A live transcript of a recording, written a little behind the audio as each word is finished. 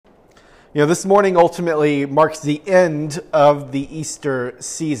This morning ultimately marks the end of the Easter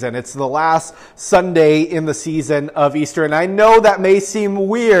season. It's the last Sunday in the season of Easter. And I know that may seem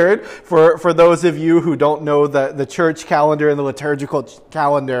weird for those of you who don't know the church calendar and the liturgical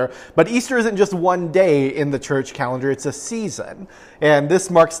calendar, but Easter isn't just one day in the church calendar, it's a season. And this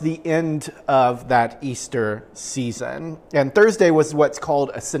marks the end of that Easter season. And Thursday was what's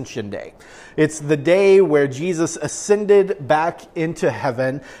called Ascension Day. It's the day where Jesus ascended back into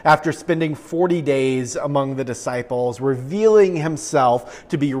heaven after spending 40 days among the disciples, revealing himself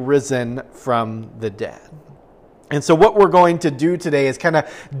to be risen from the dead. And so what we're going to do today is kind of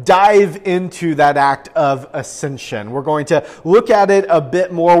dive into that act of ascension. We're going to look at it a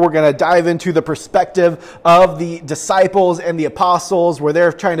bit more. We're going to dive into the perspective of the disciples and the apostles, where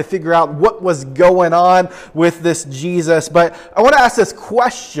they're trying to figure out what was going on with this Jesus. But I want to ask this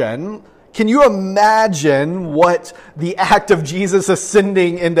question. Can you imagine what the act of Jesus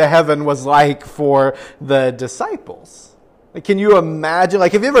ascending into heaven was like for the disciples? Can you imagine?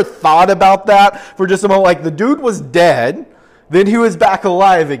 Have you ever thought about that for just a moment? The dude was dead, then he was back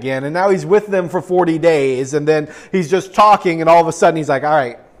alive again, and now he's with them for 40 days, and then he's just talking, and all of a sudden he's like, all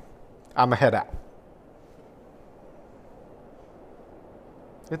right, I'm going to head out.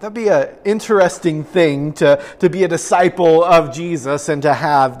 That'd be an interesting thing to be a disciple of Jesus and to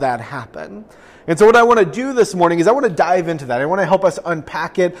have that happen. And so what I want to do this morning is I want to dive into that. I want to help us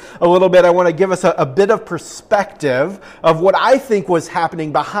unpack it a little bit. I want to give us a bit of perspective of what I think was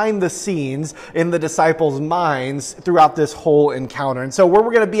happening behind the scenes in the disciples' minds throughout this whole encounter. And so where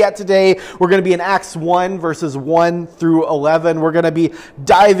we're going to be at today, we're going to be in Acts 1, verses 1 through 11. We're going to be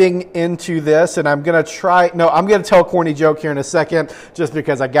diving into this, and I'm going to tell a corny joke here in a second, just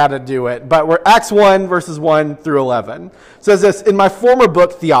because I got to do it. But we're Acts 1, verses 1 through 11. It says this: in my former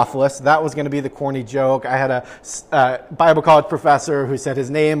book, Theophilus, that was going to be the corny joke. I had a Bible college professor who said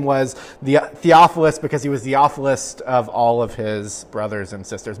his name was Theophilus because he was the Theophilist of all of his brothers and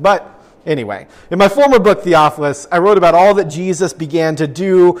sisters. But anyway, in my former book, Theophilus, I wrote about all that Jesus began to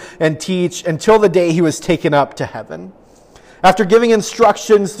do and teach until the day he was taken up to heaven. After giving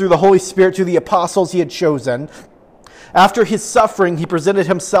instructions through the Holy Spirit to the apostles he had chosen, after his suffering, he presented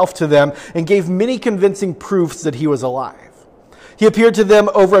himself to them and gave many convincing proofs that he was alive. He appeared to them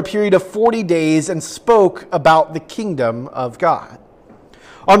over a period of 40 days and spoke about the kingdom of God.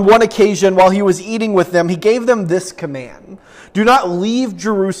 On one occasion, while he was eating with them, he gave them this command: do not leave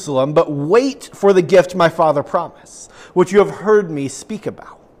Jerusalem, but wait for the gift my Father promised, which you have heard me speak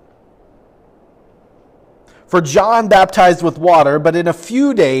about. For John baptized with water, but in a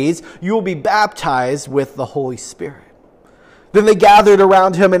few days you will be baptized with the Holy Spirit. Then they gathered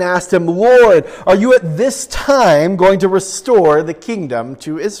around him and asked him, Lord, are you at this time going to restore the kingdom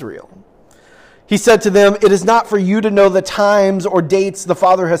to Israel? He said to them, it is not for you to know the times or dates the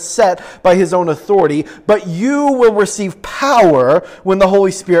Father has set by his own authority, but you will receive power when the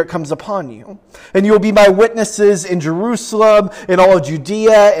Holy Spirit comes upon you. And you will be my witnesses in Jerusalem, in all of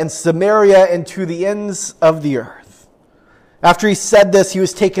Judea and Samaria, and to the ends of the earth. After he said this, he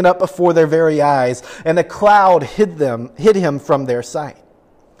was taken up before their very eyes, and a cloud hid him from their sight.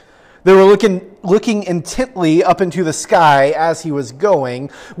 They were looking intently up into the sky as he was going,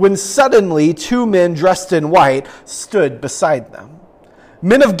 when suddenly 2 men dressed in white stood beside them.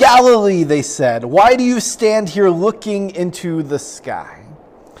 Men of Galilee, they said, why do you stand here looking into the sky?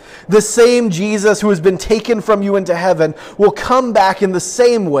 The same Jesus who has been taken from you into heaven will come back in the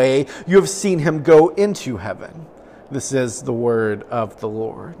same way you have seen him go into heaven. This is the word of the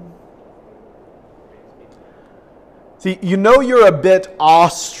Lord. See, you're a bit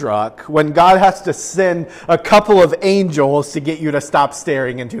awestruck when God has to send a couple of angels to get you to stop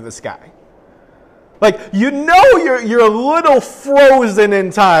staring into the sky. You're a little frozen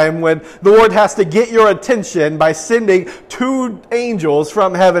in time when the Lord has to get your attention by sending 2 angels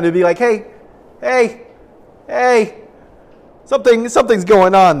from heaven to be like, hey. Something's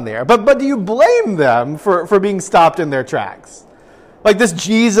going on there. But do you blame them for being stopped in their tracks? This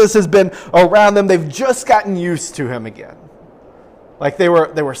Jesus has been around them. They've just gotten used to him again. They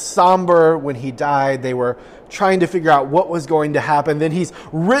were somber when he died. They were trying to figure out what was going to happen. Then he's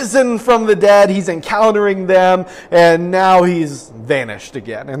risen from the dead. He's encountering them. And now he's vanished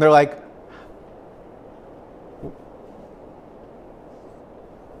again. And they're like,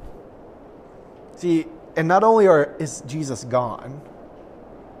 see, and not only is Jesus gone,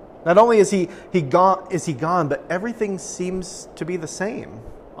 not only is he gone, but everything seems to be the same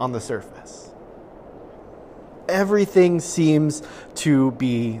on the surface. Everything seems to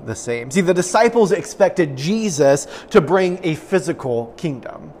be the same. See, the disciples expected Jesus to bring a physical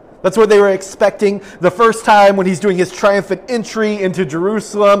kingdom. That's what they were expecting the first time when he's doing his triumphant entry into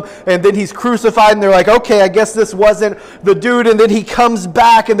Jerusalem, and then he's crucified, and they're like, okay, I guess this wasn't the dude, and then he comes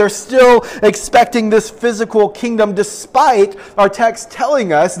back, and they're still expecting this physical kingdom, despite our text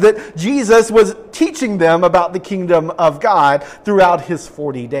telling us that Jesus was teaching them about the kingdom of God throughout his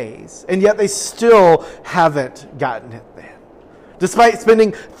 40 days. And yet they still haven't gotten it then. Despite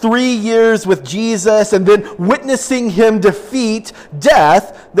spending 3 years with Jesus and then witnessing him defeat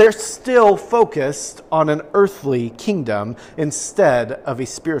death, they're still focused on an earthly kingdom instead of a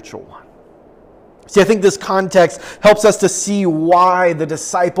spiritual one. See, I think this context helps us to see why the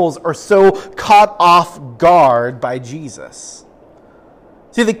disciples are so caught off guard by Jesus.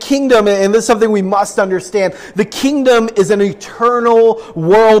 See, the kingdom, and this is something we must understand, the kingdom is an eternal,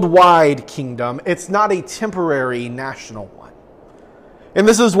 worldwide kingdom. It's not a temporary national one. And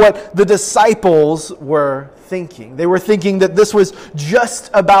this is what the disciples were thinking. They were thinking that this was just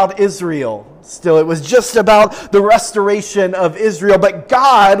about Israel. Still, it was just about the restoration of Israel. But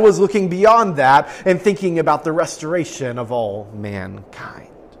God was looking beyond that and thinking about the restoration of all mankind.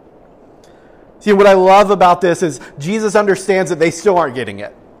 See, what I love about this is Jesus understands that they still aren't getting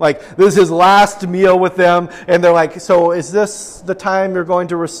it. Like, this is his last meal with them, and they're like, so is this the time you're going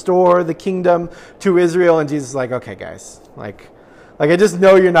to restore the kingdom to Israel? And Jesus is like, okay, guys, like I just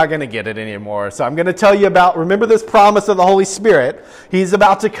know you're not going to get it anymore. So I'm going to tell you about, remember this promise of the Holy Spirit. He's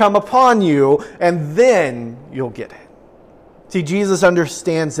about to come upon you, and then you'll get it. See, Jesus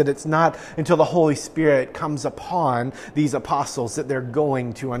understands that it's not until the Holy Spirit comes upon these apostles that they're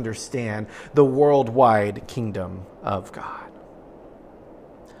going to understand the worldwide kingdom of God.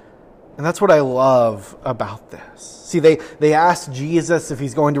 And that's what I love about this. See, they asked Jesus if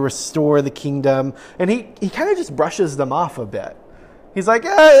he's going to restore the kingdom, and he kind of just brushes them off a bit. He's like,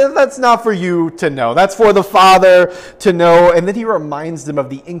 that's not for you to know. That's for the Father to know. And then he reminds them of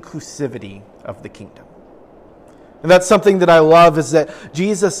the inclusivity of the kingdom. And that's something that I love, is that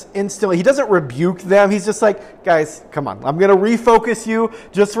Jesus instantly, he doesn't rebuke them. He's just like, guys, come on. I'm going to refocus you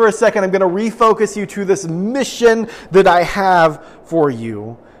just for a second. I'm going to refocus you to this mission that I have for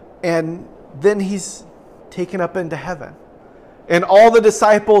you. And then he's taken up into heaven. And all the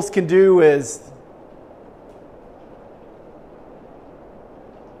disciples can do is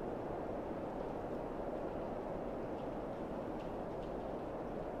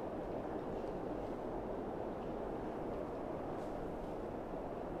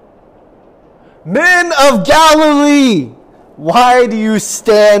Men of Galilee, why do you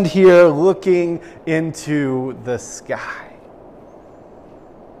stand here looking into the sky?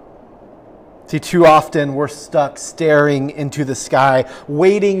 See, too often we're stuck staring into the sky,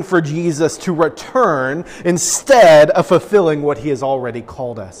 waiting for Jesus to return instead of fulfilling what he has already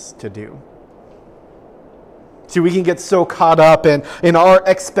called us to do. See, we can get so caught up in our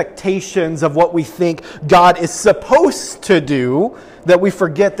expectations of what we think God is supposed to do that we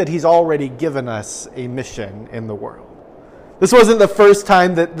forget that he's already given us a mission in the world. This wasn't the first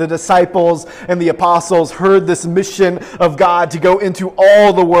time that the disciples and the apostles heard this mission of God to go into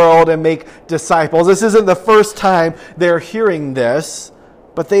all the world and make disciples. This isn't the first time they're hearing this,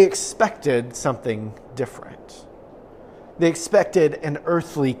 but they expected something different. They expected an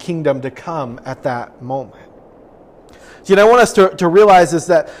earthly kingdom to come at that moment. See, and I want us to realize is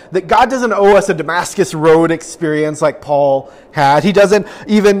that God doesn't owe us a Damascus Road experience like Paul had. He doesn't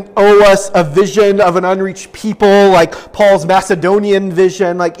even owe us a vision of an unreached people like Paul's Macedonian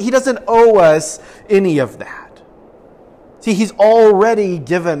vision. Like, he doesn't owe us any of that. See, he's already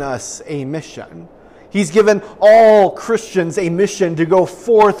given us a mission. He's given all Christians a mission to go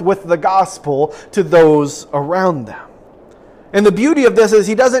forth with the gospel to those around them. And the beauty of this is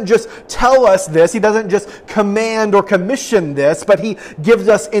he doesn't just tell us this, he doesn't just command or commission this, but he gives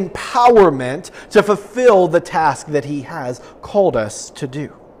us empowerment to fulfill the task that he has called us to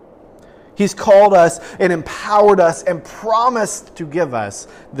do. He's called us and empowered us and promised to give us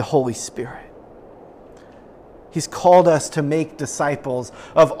the Holy Spirit. He's called us to make disciples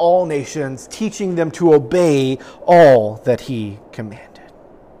of all nations, teaching them to obey all that he commanded.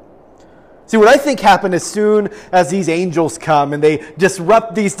 See, what I think happened as soon as these angels come and they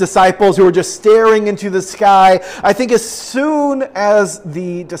disrupt these disciples who are just staring into the sky, I think as soon as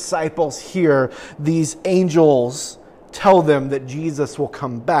the disciples hear these angels tell them that Jesus will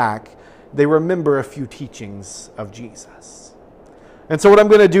come back, they remember a few teachings of Jesus. And so what I'm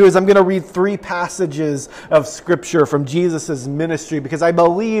going to do is I'm going to read 3 passages of Scripture from Jesus' ministry because I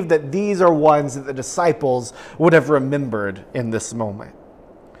believe that these are ones that the disciples would have remembered in this moment.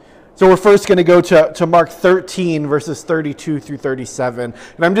 So we're first going to go to Mark 13, verses 32 through 37.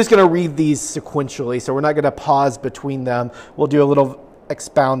 And I'm just going to read these sequentially, so we're not going to pause between them. We'll do a little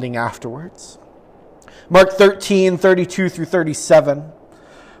expounding afterwards. Mark 13:32 through 37.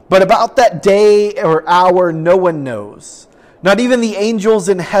 But about that day or hour no one knows, not even the angels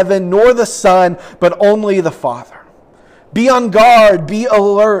in heaven, nor the Son, but only the Father. Be on guard, be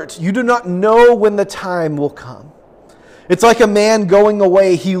alert. You do not know when the time will come. It's like a man going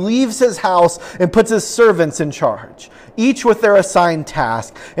away. He leaves his house and puts his servants in charge, each with their assigned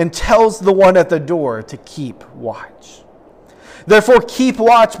task, and tells the one at the door to keep watch. Therefore keep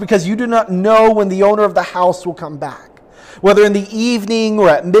watch, because you do not know when the owner of the house will come back, whether in the evening or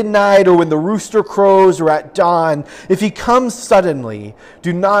at midnight or when the rooster crows or at dawn. If he comes suddenly,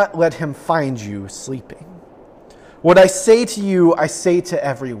 do not let him find you sleeping. What I say to you, I say to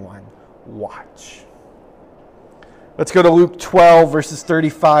everyone, watch. Let's go to Luke 12, verses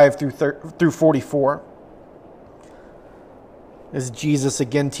 35 through 44. This is Jesus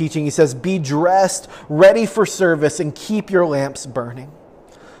again teaching. He says, be dressed, ready for service, and keep your lamps burning,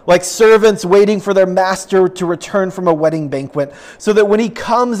 like servants waiting for their master to return from a wedding banquet, so that when he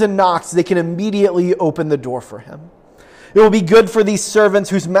comes and knocks, they can immediately open the door for him. It will be good for these servants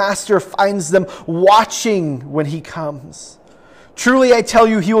whose master finds them watching when he comes. Truly, I tell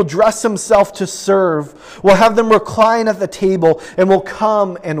you, he will dress himself to serve, will have them recline at the table, and will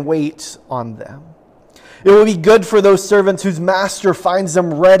come and wait on them. It will be good for those servants whose master finds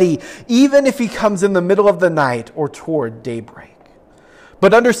them ready, even if he comes in the middle of the night or toward daybreak.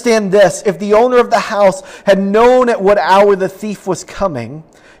 But understand this, if the owner of the house had known at what hour the thief was coming,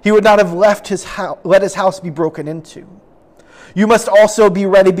 he would not have let his house be broken into. You must also be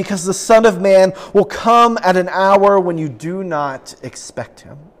ready, because the Son of Man will come at an hour when you do not expect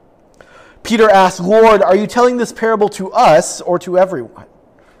him. Peter asked, Lord, are you telling this parable to us or to everyone?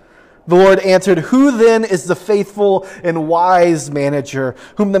 The Lord answered, who then is the faithful and wise manager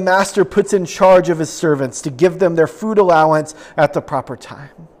whom the master puts in charge of his servants to give them their food allowance at the proper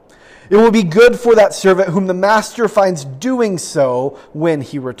time? It will be good for that servant whom the master finds doing so when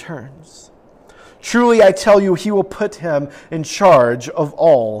he returns. Truly, I tell you, he will put him in charge of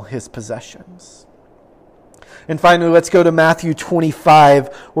all his possessions. And finally, let's go to Matthew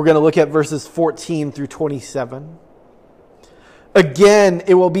 25. We're going to look at verses 14 through 27. Again,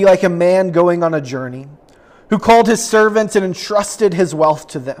 it will be like a man going on a journey, who called his servants and entrusted his wealth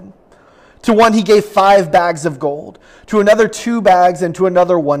to them. To one he gave 5 bags of gold, to another 2 bags, and to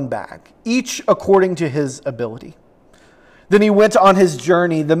another 1 bag, each according to his ability. Then he went on his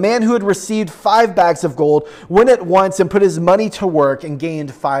journey. The man who had received 5 bags of gold went at once and put his money to work and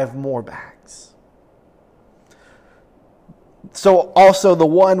gained 5 more bags. So also the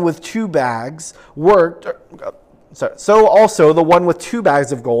one with 2 bags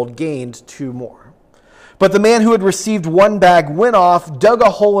of gold gained 2 more. But the man who had received 1 bag went off, dug a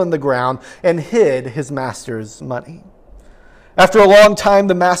hole in the ground, and hid his master's money. After a long time,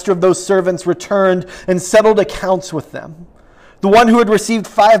 the master of those servants returned and settled accounts with them. The one who had received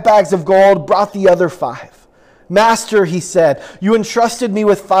 5 bags of gold brought the other 5. Master, he said, you entrusted me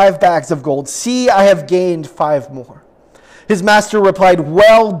with 5 bags of gold. See, I have gained 5 more. His master replied,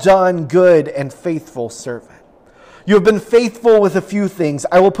 well done, good and faithful servant. You have been faithful with a few things.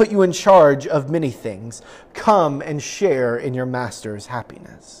 I will put you in charge of many things. Come and share in your master's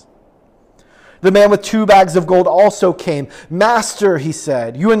happiness. The man with 2 bags of gold also came. Master, he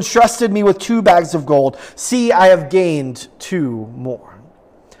said, you entrusted me with 2 bags of gold. See, I have gained 2 more.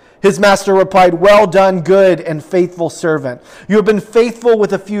 His master replied, well done, good and faithful servant. You have been faithful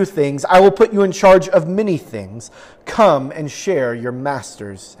with a few things. I will put you in charge of many things. Come and share your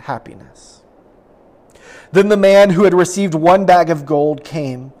master's happiness. Then the man who had received 1 bag of gold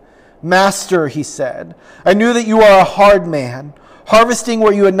came. Master, he said, I knew that you are a hard man, harvesting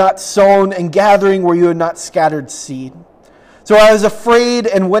where you had not sown and gathering where you had not scattered seed. So I was afraid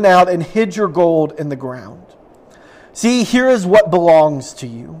and went out and hid your gold in the ground. See, here is what belongs to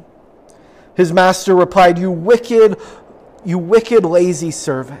you. His master replied, you wicked, lazy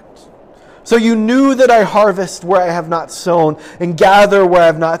servant. So you knew that I harvest where I have not sown and gather where I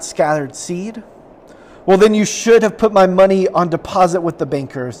have not scattered seed? Well, then you should have put my money on deposit with the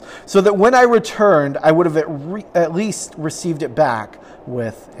bankers, so that when I returned, I would have at least received it back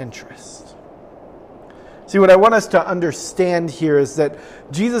with interest. See, what I want us to understand here is that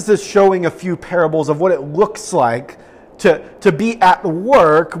Jesus is showing a few parables of what it looks like to be at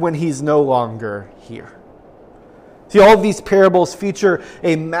work when he's no longer here. See, all of these parables feature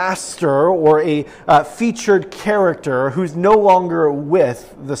a master or a featured character who's no longer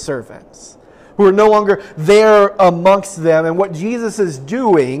with the servants, who are no longer there amongst them. And what Jesus is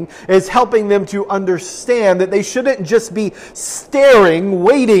doing is helping them to understand that they shouldn't just be staring,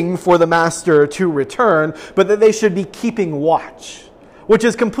 waiting for the master to return, but that they should be keeping watch. which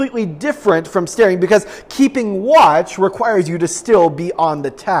is completely different from staring, because keeping watch requires you to still be on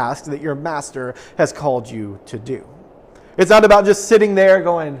the task that your master has called you to do. It's not about just sitting there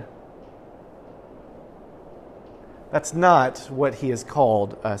going, that's not what he has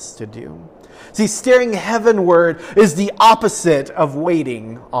called us to do. See, staring heavenward is the opposite of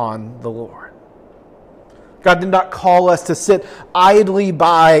waiting on the Lord. God did not call us to sit idly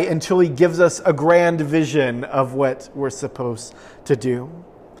by until he gives us a grand vision of what we're supposed to do.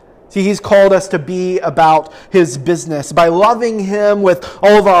 See, he's called us to be about his business by loving him with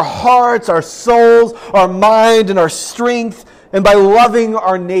all of our hearts, our souls, our mind, and our strength, and by loving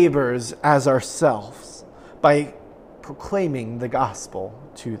our neighbors as ourselves, by proclaiming the gospel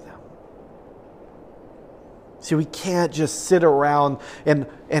to them. See, we can't just sit around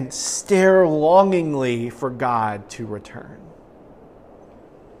and stare longingly for God to return.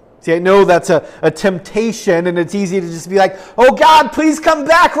 See, I know that's a temptation, and it's easy to just be like, oh God, please come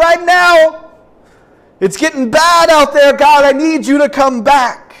back right now. It's getting bad out there, God, I need you to come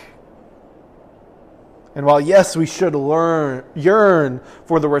back. And while, yes, we should yearn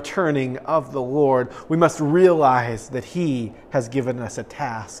for the returning of the Lord, we must realize that he has given us a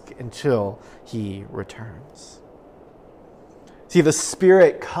task until he returns. See, the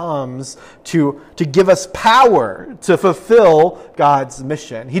Spirit comes to give us power to fulfill God's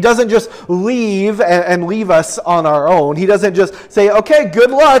mission. He doesn't just leave and leave us on our own. He doesn't just say, okay,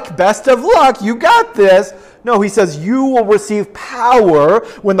 good luck, best of luck, you got this. No, he says, you will receive power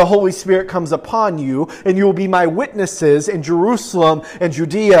when the Holy Spirit comes upon you, and you will be my witnesses in Jerusalem and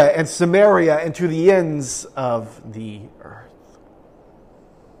Judea and Samaria and to the ends of the earth.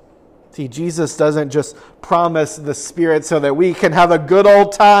 See, Jesus doesn't just promise the Spirit so that we can have a good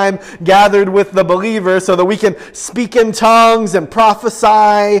old time gathered with the believers, so that we can speak in tongues and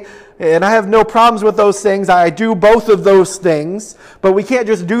prophesy. And I have no problems with those things. I do both of those things. But we can't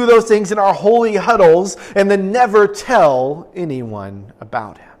just do those things in our holy huddles and then never tell anyone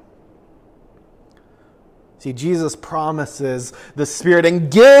about him. See, Jesus promises the Spirit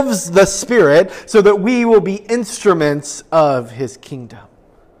and gives the Spirit so that we will be instruments of his kingdom.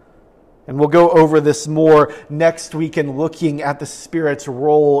 And we'll go over this more next week in looking at the Spirit's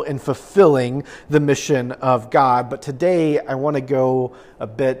role in fulfilling the mission of God. But today, I want to go a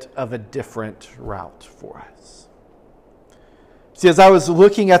bit of a different route for us. See, as I was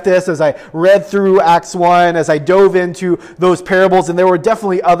looking at this, as I read through Acts 1, as I dove into those parables, and there were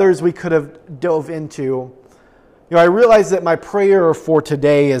definitely others we could have dove into, I realized that my prayer for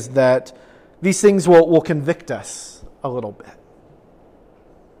today is that these things will convict us a little bit.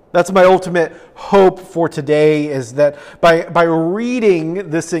 That's my ultimate hope for today, is that by reading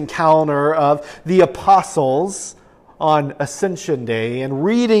this encounter of the apostles on Ascension Day and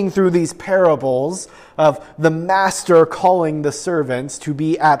reading through these parables of the master calling the servants to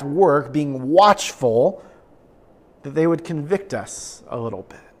be at work, being watchful, that they would convict us a little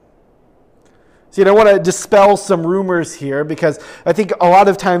bit. See, and I want to dispel some rumors here, because I think a lot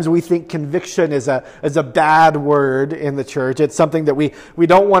of times we think conviction is a bad word in the church. It's something that we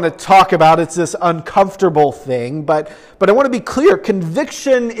don't want to talk about. It's this uncomfortable thing. But I want to be clear.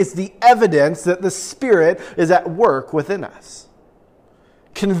 Conviction is the evidence that the Spirit is at work within us.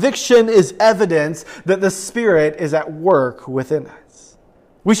 Conviction is evidence that the Spirit is at work within us.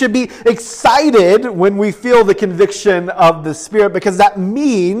 We should be excited when we feel the conviction of the Spirit, because that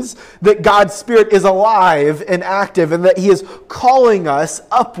means that God's Spirit is alive and active, and that he is calling us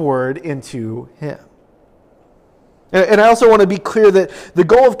upward into him. And I also want to be clear that the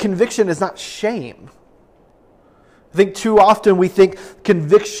goal of conviction is not shame. I think too often we think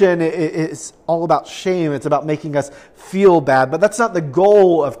conviction is all about shame. It's about making us feel bad. But that's not the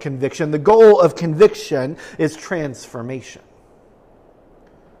goal of conviction. The goal of conviction is transformation.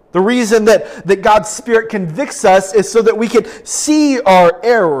 The reason that God's Spirit convicts us is so that we can see our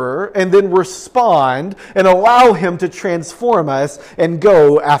error and then respond and allow him to transform us and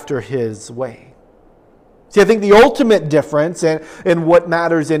go after his way. See, I think the ultimate difference and what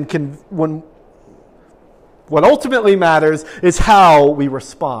matters what ultimately matters is how we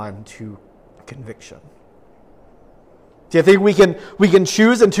respond to conviction. See, I think we can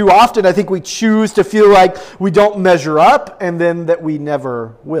choose, and too often I think we choose to feel like we don't measure up, and then that we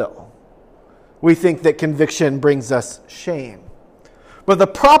never will. We think that conviction brings us shame. But the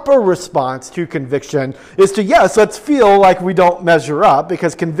proper response to conviction is to, yes, let's feel like we don't measure up,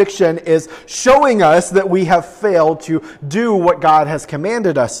 because conviction is showing us that we have failed to do what God has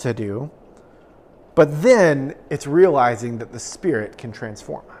commanded us to do. But then it's realizing that the Spirit can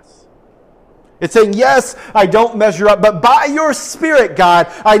transform us. It's saying, yes, I don't measure up, but by your Spirit, God,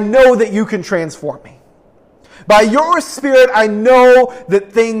 I know that you can transform me. By your Spirit, I know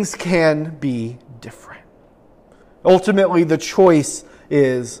that things can be different. Ultimately, the choice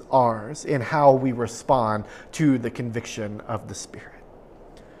is ours in how we respond to the conviction of the Spirit.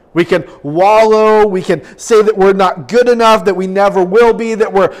 We can wallow, we can say that we're not good enough, that we never will be,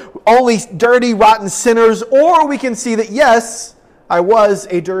 that we're only dirty, rotten sinners, or we can see that, yes, I was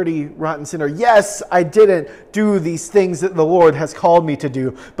a dirty, rotten sinner. Yes, I didn't do these things that the Lord has called me to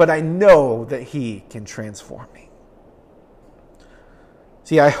do, but I know that He can transform me.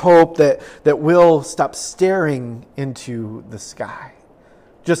 See, I hope that we'll stop staring into the sky,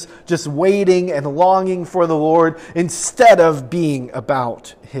 just waiting and longing for the Lord instead of being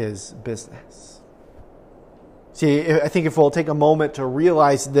about His business. See, I think if we'll take a moment to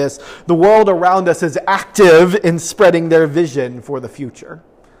realize this, the world around us is active in spreading their vision for the future.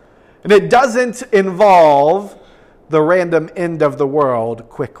 And it doesn't involve the random end of the world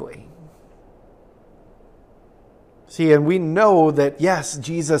quickly. See, and we know that, yes,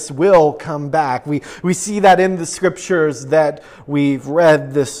 Jesus will come back. We see that in the scriptures that we've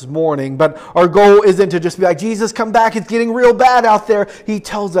read this morning. But our goal isn't to just be like, Jesus, come back. It's getting real bad out there. He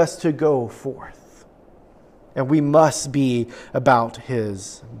tells us to go forth. And we must be about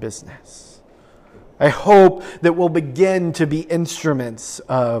His business. I hope that we'll begin to be instruments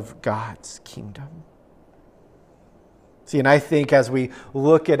of God's kingdom. See, and I think as we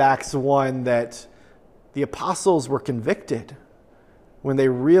look at Acts 1 that the apostles were convicted when they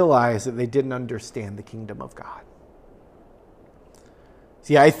realized that they didn't understand the kingdom of God.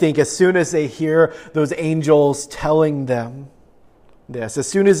 See, I think as soon as they hear those angels telling them this, as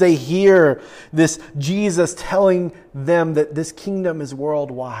soon as they hear this Jesus telling them that this kingdom is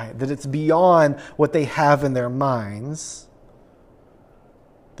worldwide, that it's beyond what they have in their minds,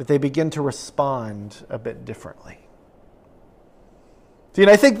 that they begin to respond a bit differently. See, and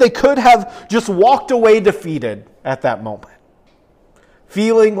I think they could have just walked away defeated at that moment,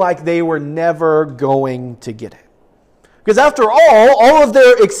 feeling like they were never going to get it. Because after all of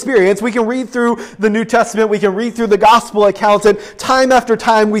their experience, we can read through the New Testament, we can read through the gospel accounts, and time after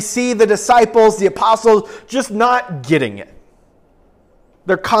time we see the disciples, the apostles, just not getting it.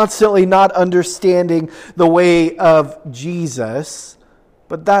 They're constantly not understanding the way of Jesus,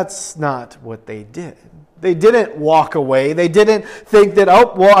 but that's not what they did. They didn't walk away. They didn't think that,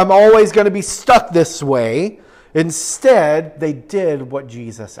 I'm always going to be stuck this way. Instead, they did what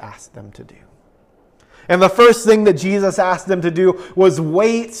Jesus asked them to do. And the first thing that Jesus asked them to do was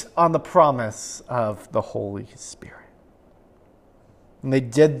wait on the promise of the Holy Spirit. And they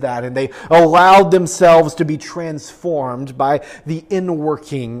did that, and they allowed themselves to be transformed by the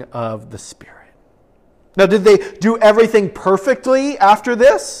inworking of the Spirit. Now, did they do everything perfectly after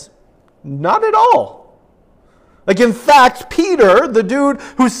this? Not at all. Like, in fact, Peter, the dude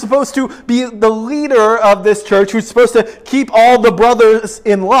who's supposed to be the leader of this church, who's supposed to keep all the brothers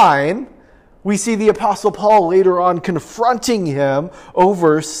in line, we see the Apostle Paul later on confronting him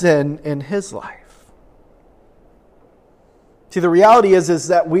over sin in his life. See, the reality is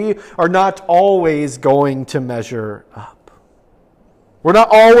that we are not always going to measure up. We're not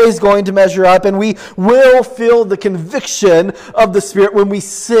always going to measure up, and we will feel the conviction of the Spirit when we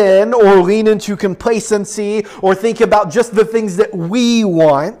sin or lean into complacency or think about just the things that we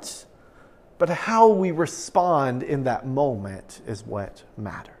want. But how we respond in that moment is what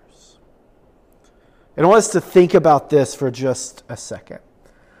matters. And I want us to think about this for just a second. I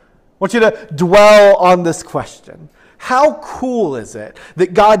want you to dwell on this question. How cool is it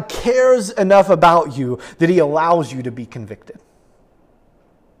that God cares enough about you that He allows you to be convicted?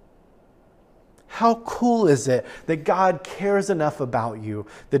 How cool is it that God cares enough about you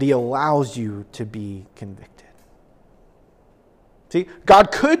that He allows you to be convicted? See,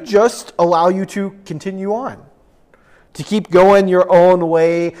 God could just allow you to continue on, to keep going your own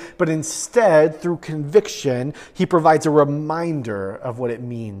way, but instead, through conviction, He provides a reminder of what it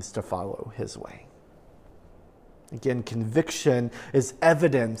means to follow His way. Again, conviction is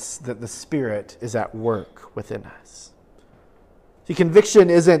evidence that the Spirit is at work within us. See,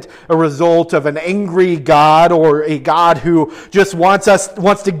 conviction isn't a result of an angry God or a God who just wants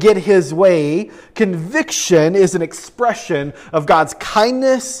to get His way. Conviction is an expression of God's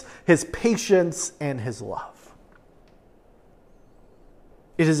kindness, His patience, and His love.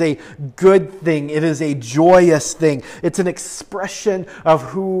 It is a good thing. It is a joyous thing. It's an expression of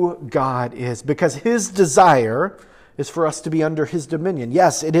who God is, because His desire is for us to be under His dominion.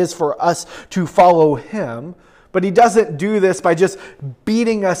 Yes, it is for us to follow Him, but He doesn't do this by just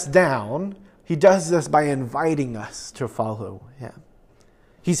beating us down. He does this by inviting us to follow Him.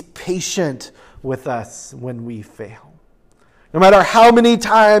 He's patient with us when we fail. No matter how many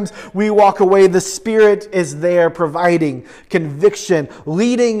times we walk away, the Spirit is there providing conviction,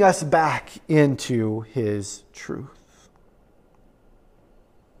 leading us back into His truth.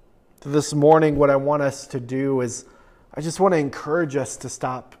 So this morning, what I want us to do is, I just want to encourage us to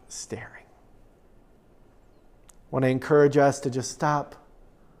stop staring. I want to encourage us to just stop.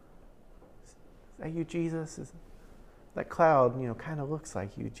 Is that you, Jesus? That cloud, kind of looks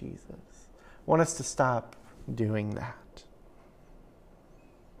like you, Jesus. I want us to stop doing that.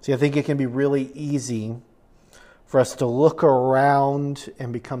 See, I think it can be really easy for us to look around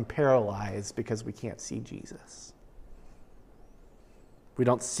and become paralyzed because we can't see Jesus. We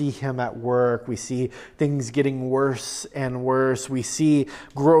don't see Him at work. We see things getting worse and worse. We see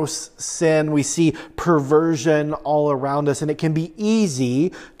gross sin. We see perversion all around us. And it can be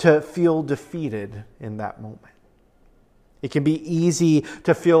easy to feel defeated in that moment. It can be easy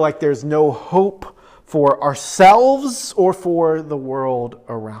to feel like there's no hope for ourselves or for the world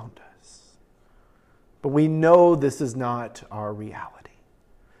around us. But we know this is not our reality.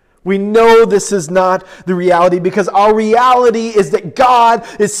 We know this is not the reality because our reality is that God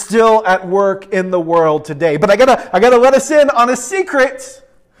is still at work in the world today. But I gotta let us in on a secret.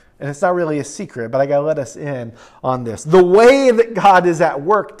 And it's not really a secret, but I gotta let us in on this. The way that God is at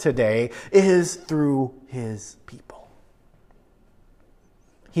work today is through His people.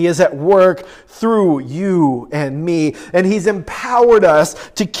 He is at work through you and me, and He's empowered us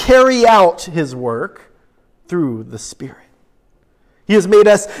to carry out His work through the Spirit. He has made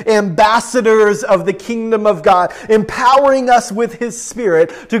us ambassadors of the kingdom of God, empowering us with His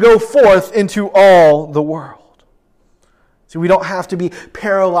Spirit to go forth into all the world. So we don't have to be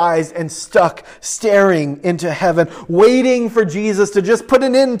paralyzed and stuck staring into heaven, waiting for Jesus to just put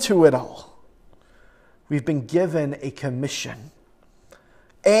an end to it all. We've been given a commission.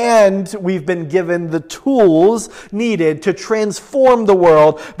 And we've been given the tools needed to transform the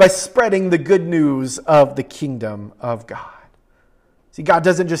world by spreading the good news of the kingdom of God. See, God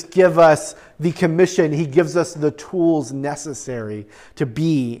doesn't just give us the commission, He gives us the tools necessary to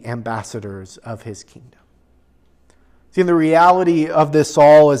be ambassadors of His kingdom. See, and the reality of this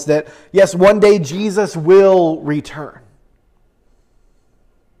all is that, yes, one day Jesus will return.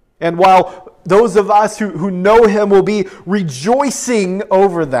 And while those of us who know Him will be rejoicing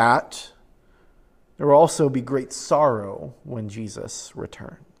over that, there will also be great sorrow when Jesus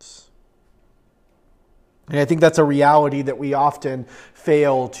returns. And I think that's a reality that we often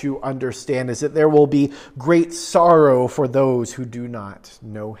fail to understand, is that there will be great sorrow for those who do not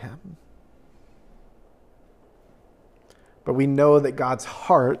know Him. But we know that God's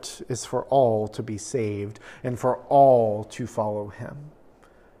heart is for all to be saved and for all to follow Him.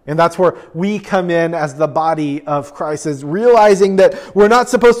 And that's where we come in as the body of Christ, is realizing that we're not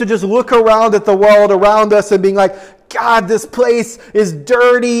supposed to just look around at the world around us and being like, God, this place is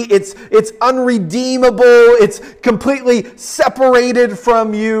dirty, it's unredeemable, it's completely separated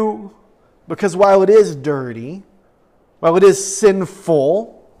from you. Because while it is dirty, while it is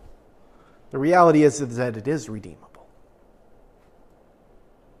sinful, the reality is that it is redeemable.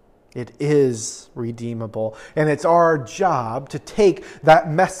 It is redeemable. And it's our job to take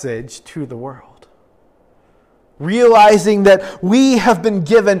that message to the world. Realizing that we have been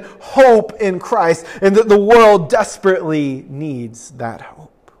given hope in Christ and that the world desperately needs that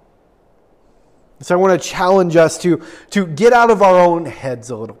hope. So I want to challenge us to get out of our own heads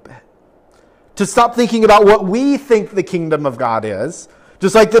a little bit. To stop thinking about what we think the kingdom of God is.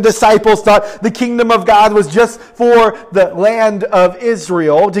 Just like the disciples thought the kingdom of God was just for the land of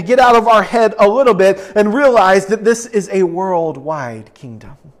Israel, to get out of our head a little bit and realize that this is a worldwide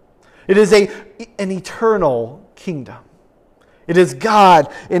kingdom. It is an eternal kingdom. It is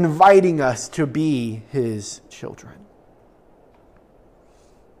God inviting us to be His children.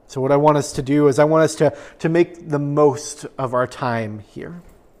 So what I want us to do is I want us to make the most of our time here.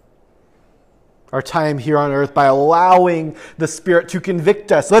 Our time here on earth by allowing the Spirit to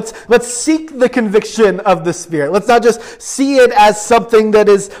convict us. Let's seek the conviction of the Spirit. Let's not just see it as something that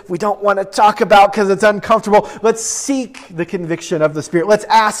is we don't want to talk about because it's uncomfortable. Let's seek the conviction of the Spirit. Let's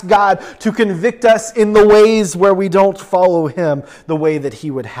ask God to convict us in the ways where we don't follow Him the way that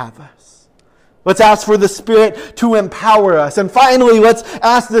He would have us. Let's ask for the Spirit to empower us. And finally, let's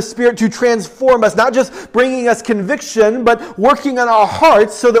ask the Spirit to transform us, not just bringing us conviction, but working on our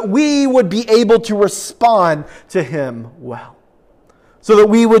hearts so that we would be able to respond to Him well. So that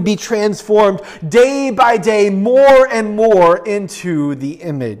we would be transformed day by day more and more into the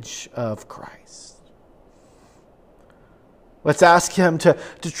image of Christ. Let's ask Him to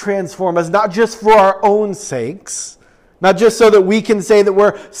transform us, not just for our own sakes, Not just so that we can say that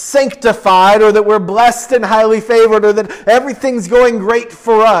we're sanctified or that we're blessed and highly favored or that everything's going great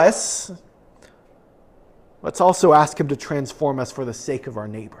for us. Let's also ask him to transform us for the sake of our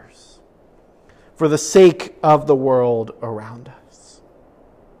neighbors, for the sake of the world around us.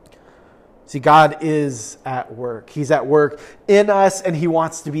 See, God is at work. He's at work in us, and he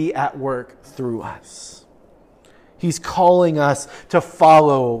wants to be at work through us. He's calling us to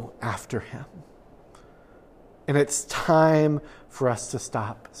follow after him. And it's time for us to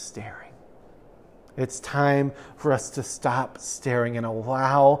stop staring. It's time for us to stop staring and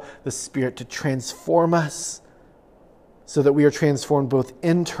allow the Spirit to transform us so that we are transformed both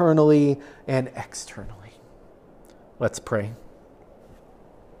internally and externally. Let's pray.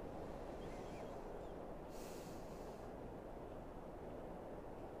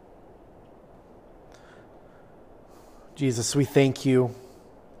 Jesus, we thank you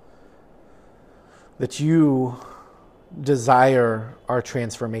that you desire our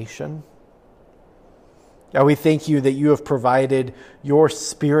transformation. God, we thank you that you have provided your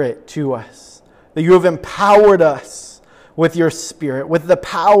Spirit to us, that you have empowered us with your Spirit, with the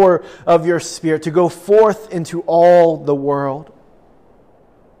power of your Spirit to go forth into all the world,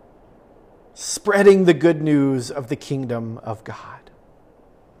 spreading the good news of the kingdom of God.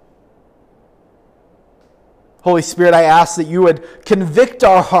 Holy Spirit, I ask that you would convict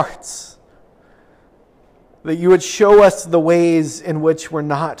our hearts, that you would show us the ways in which we're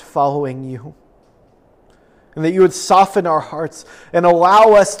not following you, and that you would soften our hearts and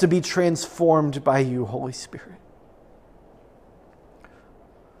allow us to be transformed by you, Holy Spirit.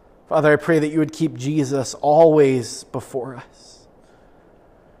 Father, I pray that you would keep Jesus always before us,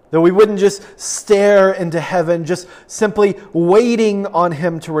 that we wouldn't just stare into heaven, just simply waiting on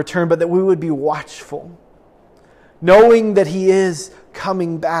him to return, but that we would be watchful, knowing that he is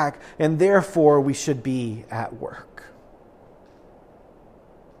coming back, and therefore we should be at work.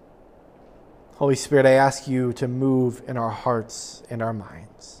 Holy Spirit, I ask you to move in our hearts and our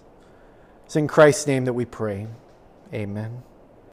minds. It's in Christ's name that we pray. Amen.